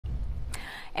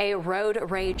A road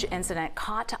rage incident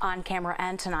caught on camera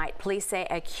and tonight. Police say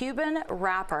a Cuban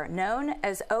rapper known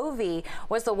as OV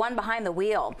was the one behind the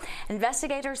wheel.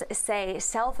 Investigators say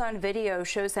cell phone video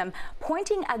shows him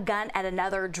pointing a gun at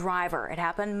another driver. It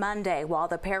happened Monday while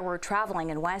the pair were traveling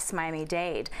in West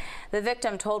Miami-Dade. The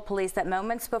victim told police that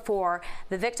moments before,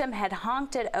 the victim had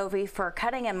honked at OV for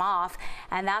cutting him off,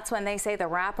 and that's when they say the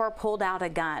rapper pulled out a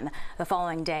gun. The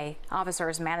following day,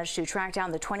 officers managed to track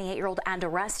down the 28-year-old and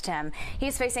arrest him.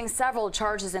 He's facing several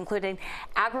charges, including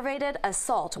aggravated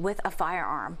assault with a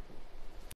firearm.